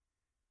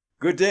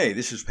Good day,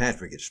 this is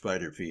Patrick at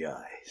Spider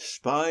PI.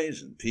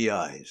 Spies and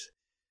PIs.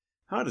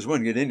 How does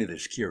one get into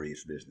this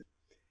curious business?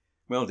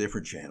 Well,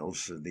 different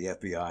channels. The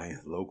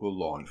FBI, local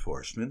law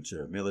enforcement,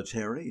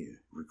 military,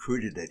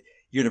 recruited at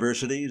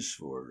universities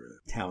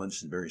for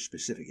talents in very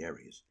specific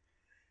areas.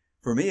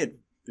 For me, it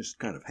just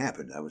kind of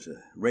happened. I was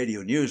a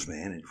radio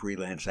newsman and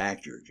freelance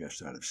actor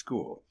just out of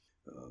school.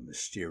 A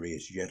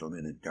mysterious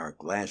gentleman in dark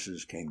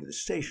glasses came to the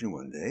station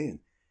one day and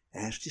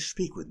asked to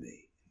speak with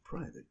me in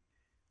private.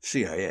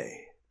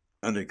 CIA.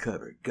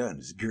 Undercover,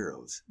 guns,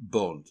 girls,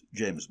 Bond,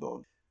 James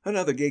Bond.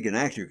 Another gig an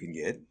actor can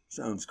get.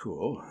 Sounds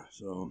cool.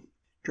 So,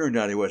 turned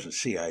out he wasn't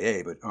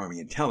CIA, but Army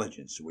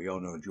intelligence. We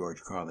all know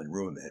George Carlin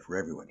ruined that for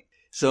everyone.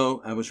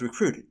 So, I was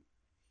recruited.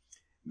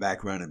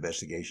 Background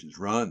investigations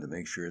run to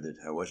make sure that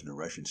I wasn't a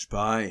Russian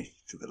spy.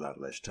 Took a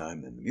lot less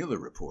time than the Mueller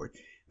report.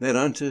 Then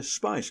on to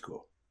spy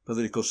school.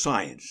 Political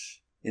science,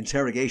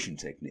 interrogation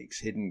techniques,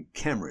 hidden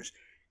cameras,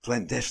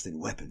 clandestine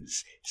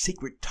weapons,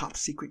 secret,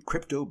 top-secret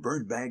crypto,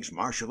 bird bags,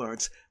 martial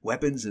arts,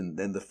 weapons, and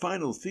then the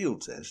final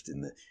field test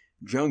in the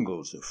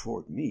jungles of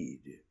Fort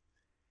Meade.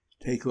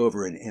 Take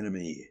over an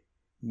enemy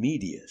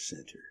media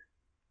center.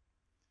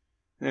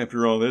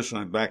 After all this,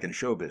 I'm back in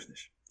show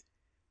business.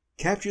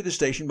 Capture the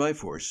station by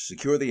force,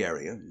 secure the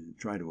area,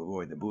 try to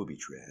avoid the booby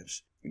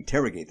traps,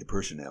 interrogate the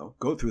personnel,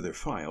 go through their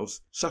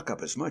files, suck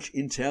up as much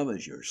intel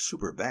as your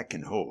super back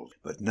can hold.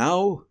 But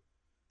now,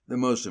 the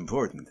most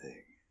important thing.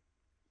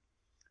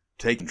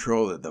 Take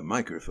control of the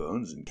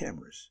microphones and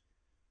cameras.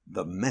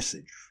 The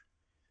message.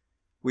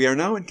 We are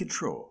now in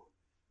control.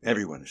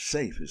 Everyone is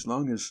safe as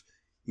long as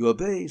you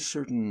obey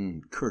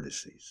certain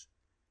courtesies.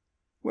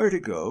 Where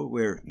to go,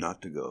 where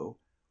not to go,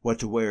 what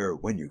to wear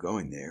when you're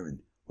going there,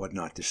 and what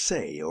not to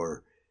say,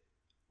 or,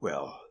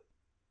 well,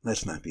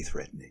 let's not be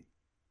threatening.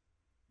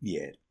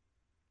 Yet.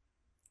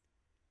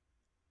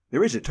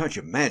 There is a touch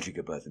of magic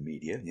about the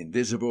media,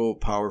 invisible,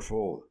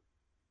 powerful,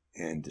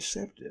 and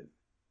deceptive.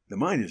 The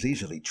mind is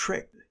easily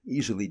tricked,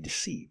 easily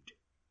deceived.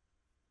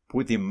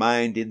 Put the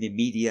mind in the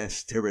media,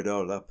 stir it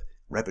all up,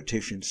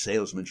 repetition,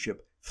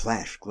 salesmanship,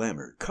 flash,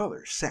 glamour,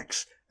 color,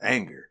 sex,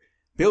 anger.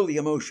 Build the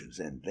emotions,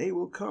 and they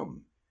will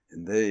come,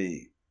 and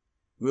they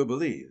will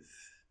believe,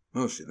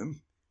 most of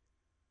them.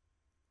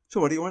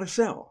 So what do you want to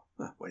sell?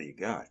 What do you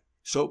got?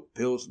 Soap,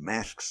 pills,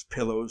 masks,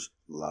 pillows,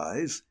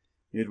 lies.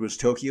 It was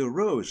Tokyo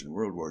Rose in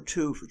World War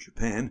II for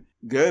Japan,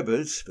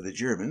 Goebbels for the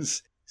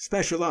Germans,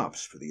 Special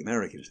Ops for the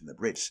Americans and the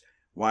Brits,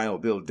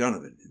 Wild Bill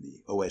Donovan in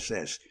the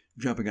OSS,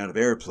 jumping out of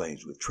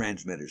airplanes with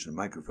transmitters and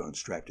microphones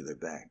strapped to their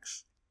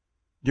backs.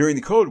 During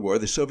the Cold War,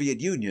 the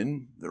Soviet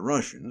Union, the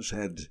Russians,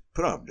 had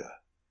Pravda,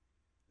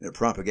 their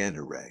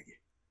propaganda rag.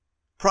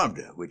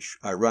 Pravda, which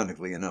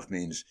ironically enough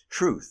means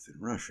truth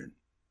in Russian.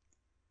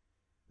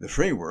 The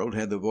free world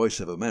had the Voice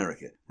of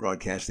America,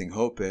 broadcasting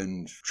hope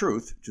and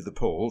truth to the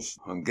Poles,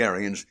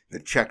 Hungarians, the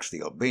Czechs,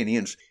 the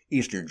Albanians,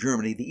 Eastern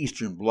Germany, the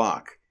Eastern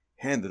Bloc,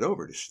 handed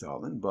over to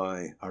Stalin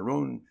by our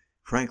own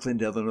Franklin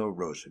Delano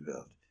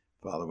Roosevelt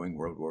following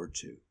World War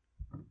II.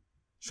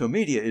 So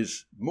media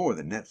is more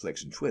than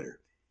Netflix and Twitter.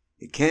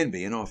 It can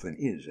be and often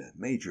is a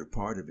major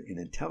part of an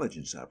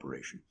intelligence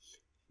operation.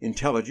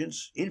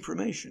 Intelligence,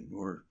 information,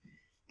 or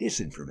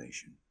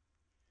disinformation.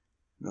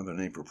 Another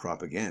name for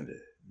propaganda,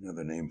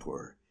 another name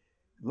for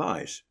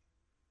lies.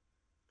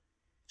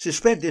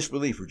 Suspend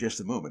disbelief for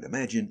just a moment.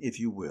 Imagine, if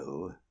you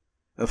will,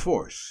 a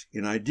force,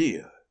 an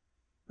idea,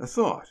 a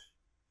thought,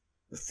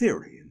 a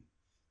theory, and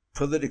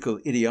political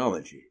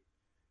ideology,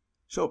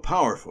 so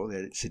powerful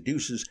that it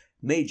seduces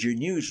major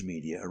news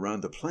media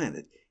around the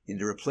planet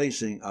into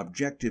replacing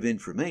objective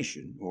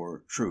information,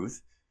 or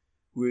truth,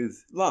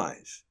 with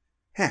lies,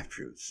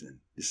 half-truths, and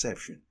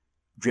deception,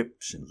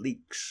 drips and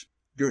leaks,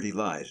 dirty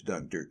lies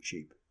done dirt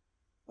cheap.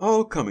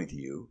 All coming to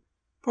you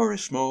for a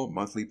small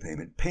monthly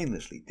payment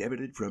painlessly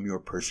debited from your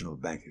personal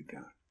bank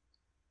account.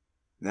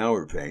 Now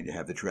we're paying to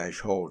have the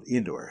trash hauled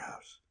into our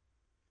house.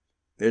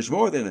 There's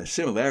more than a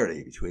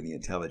similarity between the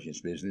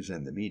intelligence business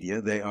and the media.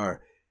 They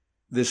are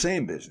the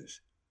same business,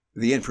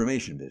 the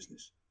information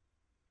business.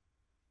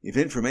 If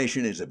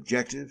information is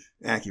objective,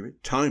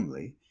 accurate,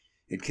 timely,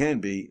 it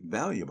can be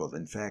valuable,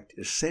 in fact,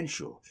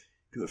 essential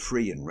to a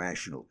free and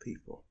rational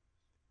people.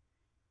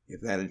 If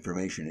that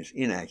information is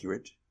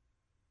inaccurate,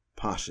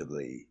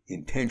 possibly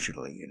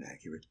intentionally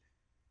inaccurate,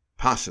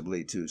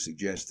 possibly to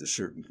suggest a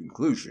certain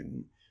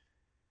conclusion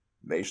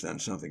based on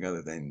something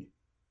other than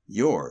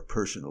your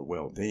personal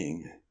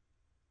well-being,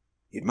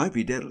 it might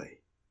be deadly.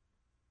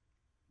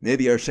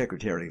 Maybe our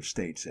Secretary of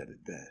State said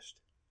it best.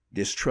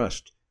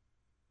 Distrust,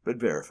 but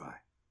verify.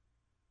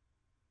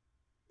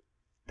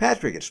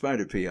 Patrick at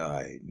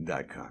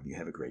SpiderPI.com. You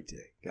have a great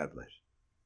day. God bless.